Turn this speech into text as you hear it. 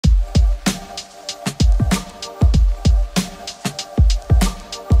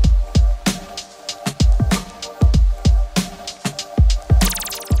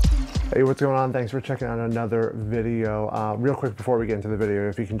Hey, what's going on? Thanks for checking out another video. Real quick before we get into the video,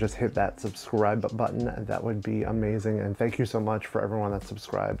 if you can just hit that subscribe button, that would be amazing. And thank you so much for everyone that's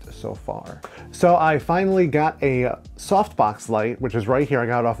subscribed so far. So I finally got a softbox light, which is right here. I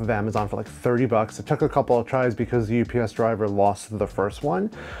got it off of Amazon for like 30 bucks. It took a couple of tries because the UPS driver lost the first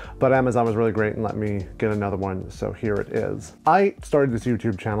one, but Amazon was really great and let me get another one. So here it is. I started this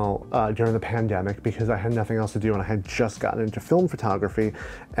YouTube channel during the pandemic because I had nothing else to do and I had just gotten into film photography.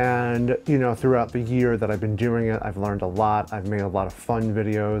 And you know, throughout the year that I've been doing it, I've learned a lot. I've made a lot of fun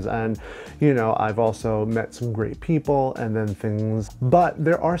videos, and you know, I've also met some great people and then things. But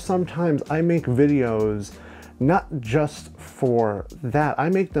there are some times I make videos not just for that. I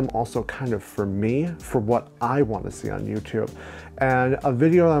make them also kind of for me, for what I want to see on YouTube. And a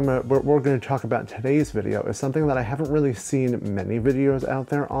video we're going to talk about in today's video is something that I haven't really seen many videos out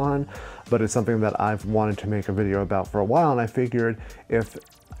there on, but it's something that I've wanted to make a video about for a while, and I figured if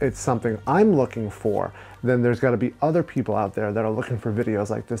it's something I'm looking for, then there's got to be other people out there that are looking for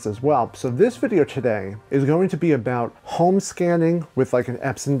videos like this as well. So this video today is going to be about home scanning with like an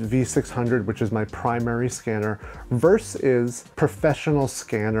Epson V600, which is my primary scanner, versus professional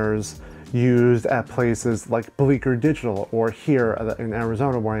scanners used at places like Bleecker Digital or here in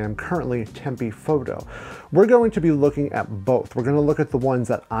Arizona where I am currently, Tempe Photo. We're going to be looking at both. We're going to look at the ones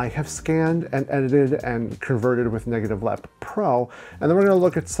that I have scanned and edited and converted with Negative Lab Pro, and then we're going to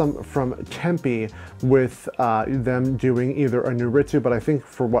look at some from Tempe with them doing either a Nuritsu, but I think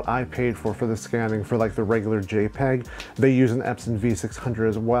for what I paid for the scanning for like the regular JPEG, they use an Epson V600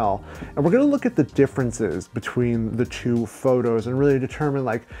 as well. And we're going to look at the differences between the two photos and really determine,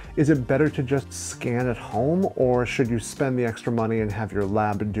 like, is it better to just scan at home, or should you spend the extra money and have your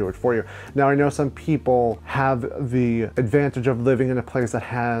lab do it for you? Now, I know some people have the advantage of living in a place that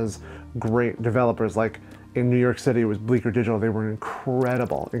has great developers. Like in New York City, it was Bleecker Digital. They were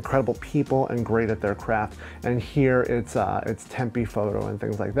incredible people and great at their craft. And here it's Tempe Photo and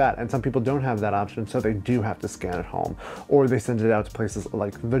things like that. And some people don't have that option, so they do have to scan at home, or they send it out to places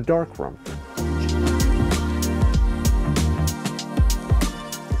like the darkroom.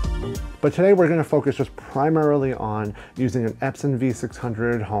 But today we're going to focus just primarily on using an Epson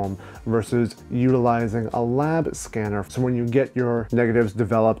V600 at home versus utilizing a lab scanner. So when you get your negatives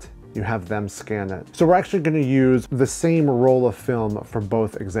developed, you have them scan it. So we're actually going to use the same roll of film for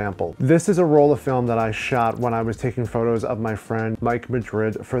both examples. This is a roll of film that I shot when I was taking photos of my friend Mike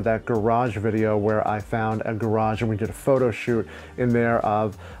Madrid for that garage video where I found a garage and we did a photo shoot in there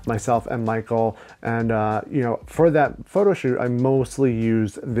of myself and Michael. And you know, for that photo shoot, I mostly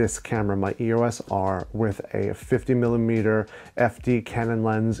used this camera, my EOS R, with a 50mm FD Canon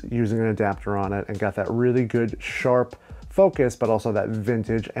lens using an adapter on it, and got that really good sharp focus, but also that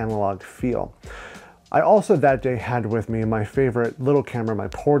vintage analog feel. I also that day had with me my favorite little camera, my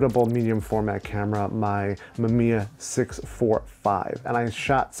portable medium format camera, my Mamiya 645, and I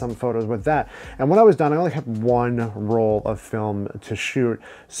shot some photos with that. And when I was done, I only had one roll of film to shoot.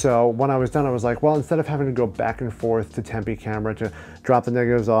 So when I was done, I was like, well, instead of having to go back and forth to Tempe camera to drop the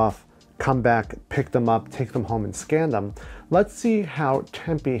negatives off, come back, pick them up, take them home and scan them, let's see how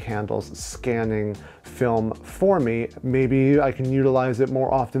Tempe handles scanning film for me. Maybe I can utilize it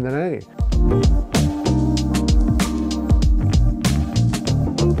more often than any.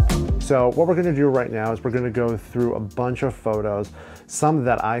 So what we're going to do right now is we're going to go through a bunch of photos, some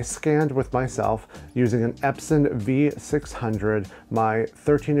that I scanned with myself using an Epson V600, my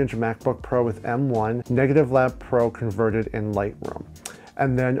 13-inch MacBook Pro with M1, Negative Lab Pro converted in Lightroom.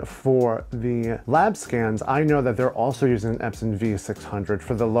 And then for the lab scans, I know that they're also using an Epson V600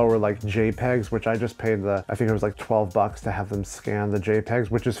 for the lower like JPEGs, which I just paid I think it was like 12 bucks to have them scan the JPEGs,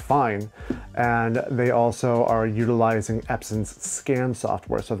 which is fine. And they also are utilizing Epson's scan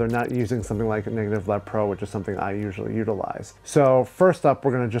software. So they're not using something like Negative Lab Pro, which is something I usually utilize. So first up,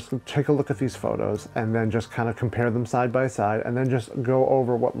 we're gonna just take a look at these photos and then just kind of compare them side by side, and then just go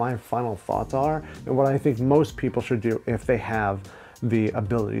over what my final thoughts are and what I think most people should do if they have the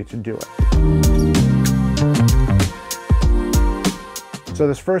ability to do it. So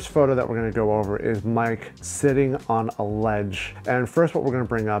this first photo that we're going to go over is Mike sitting on a ledge. And first what we're going to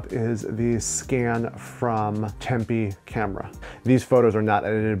bring up is the scan from Tempe camera. These photos are not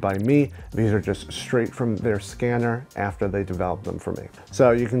edited by me. These are just straight from their scanner after they developed them for me.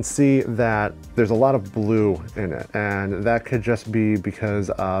 So you can see that there's a lot of blue in it, and that could just be because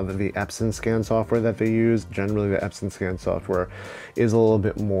of the Epson scan software that they use. Generally the Epson scan software is a little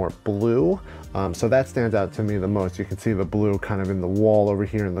bit more blue. So that stands out to me the most. You can see the blue kind of in the wall over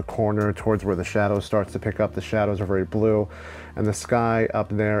here in the corner towards where the shadow starts to pick up. The shadows are very blue, and the sky up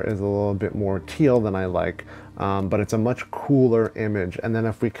there is a little bit more teal than I like, but it's a much cooler image. And then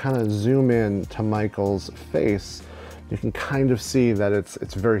if we kind of zoom in to Michael's face, you can kind of see that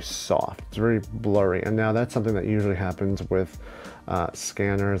it's very soft, it's very blurry. And now that's something that usually happens with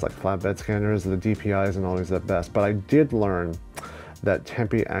scanners, like flatbed scanners. The DPI isn't always the best, but I did learn that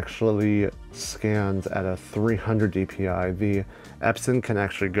Tempe actually scans at a 300 DPI. The Epson can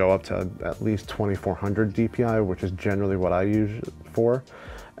actually go up to at least 2400 DPI, which is generally what I use for.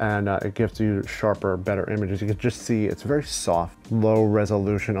 And it gives you sharper, better images. You can just see it's very soft, low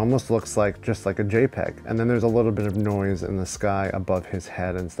resolution, almost looks like just like a JPEG. And then there's a little bit of noise in the sky above his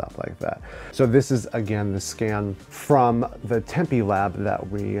head and stuff like that. So this is, again, the scan from the Tempe lab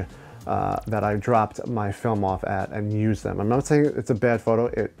that I dropped my film off at and used them. I'm not saying it's a bad photo,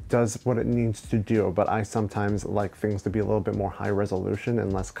 it does what it needs to do, but I sometimes like things to be a little bit more high resolution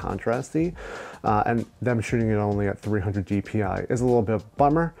and less contrasty, and them shooting it only at 300 DPI is a little bit of a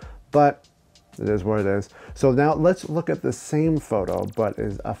bummer, but it is what it is. So now let's look at the same photo, but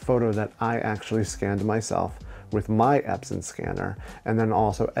is a photo that I actually scanned myself with my Epson scanner, and then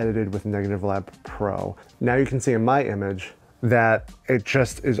also edited with Negative Lab Pro. Now you can see in my image that it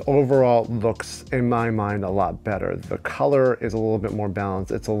just is overall looks, in my mind, a lot better. The color is a little bit more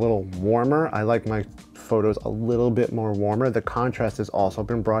balanced. It's a little warmer. I like my photos a little bit more warmer. The contrast has also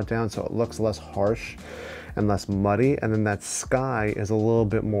been brought down, so it looks less harsh and less muddy. And then that sky is a little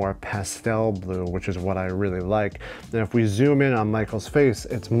bit more pastel blue, which is what I really like. And if we zoom in on Michael's face,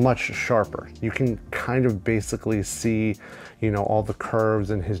 it's much sharper. You can kind of basically see, you know, all the curves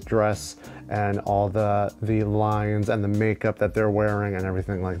in his dress and all the lines and the makeup that they're wearing and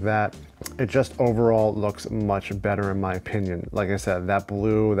everything like that. It just overall looks much better in my opinion. Like I said, that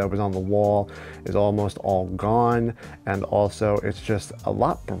blue that was on the wall is almost all gone, and also it's just a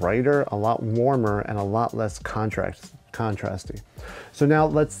lot brighter, a lot warmer, and a lot less contrasty. So now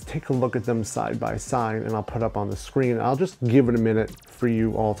let's take a look at them side by side, and I'll put up on the screen. I'll just give it a minute for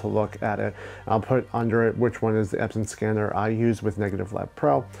you all to look at it. I'll put under it which one is the Epson scanner I use with Negative Lab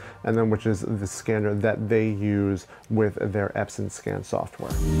Pro, and then which is the scanner that they use with their Epson scan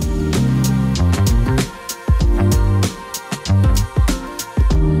software.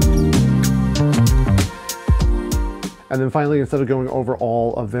 And then finally, instead of going over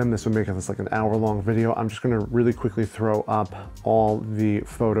all of them, this would make this like an hour-long video, I'm just gonna really quickly throw up all the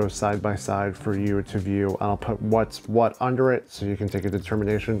photos side by side for you to view. I'll put what's what under it so you can take a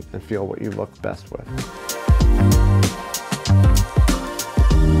determination and feel what you look best with.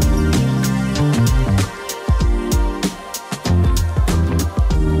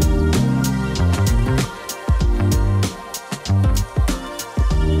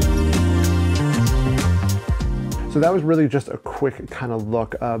 So that was really just a quick kind of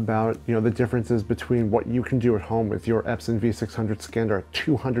look about, you know, the differences between what you can do at home with your Epson V600 scanner, a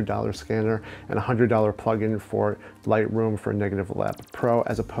 $200 scanner, and a $100 plugin for Lightroom for Negative Lab Pro,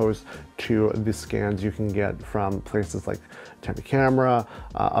 as opposed to the scans you can get from places like Tempe Camera,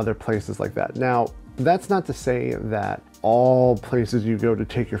 other places like that. Now, that's not to say that all places you go to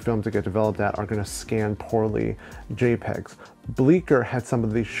take your film to get developed at are going to scan poorly JPEGs. Bleecker had some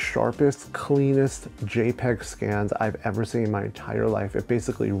of the sharpest, cleanest JPEG scans I've ever seen in my entire life. It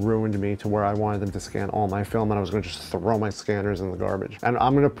basically ruined me to where I wanted them to scan all my film and I was going to just throw my scanners in the garbage. And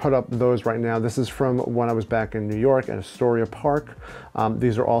I'm going to put up those right now. This is from when I was back in New York at Astoria Park.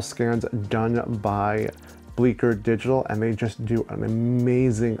 These are all scans done by Bleecker Digital, and they just do an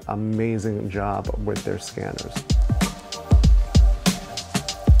amazing, amazing job with their scanners.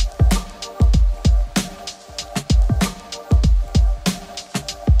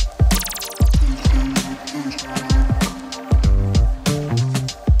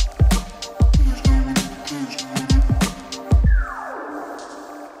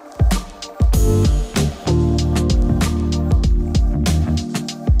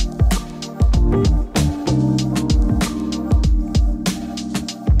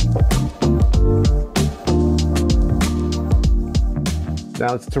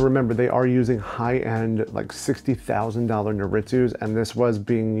 Now it's to remember, they are using high-end, like $60,000 Noritsus, and this was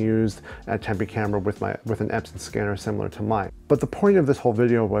being used at Tempe Camera with an Epson scanner similar to mine. But the point of this whole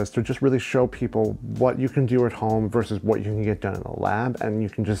video was to just really show people what you can do at home versus what you can get done in a lab, and you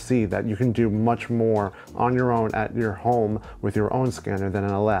can just see that you can do much more on your own at your home with your own scanner than in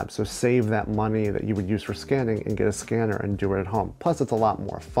a lab. So save that money that you would use for scanning and get a scanner and do it at home. Plus, it's a lot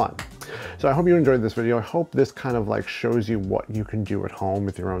more fun. So I hope you enjoyed this video. I hope this kind of like shows you what you can do at home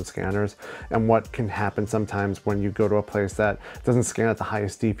with your own scanners and what can happen sometimes when you go to a place that doesn't scan at the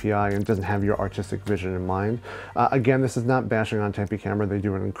highest DPI and doesn't have your artistic vision in mind. Again, this is not bashing on Tempe Camera. They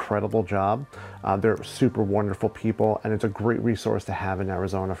do an incredible job. They're super wonderful people, and it's a great resource to have in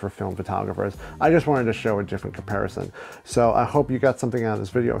Arizona for film photographers. I just wanted to show a different comparison. So I hope you got something out of this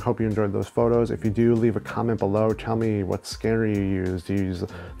video. I hope you enjoyed those photos. If you do, leave a comment below. Tell me what scanner you use. Do you use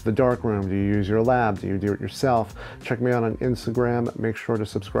the darkroom? Do you use your lab? Do you do it yourself? Check me out on Instagram. Make sure to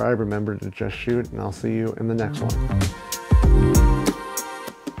subscribe. Remember to just shoot, and I'll see you in the next one.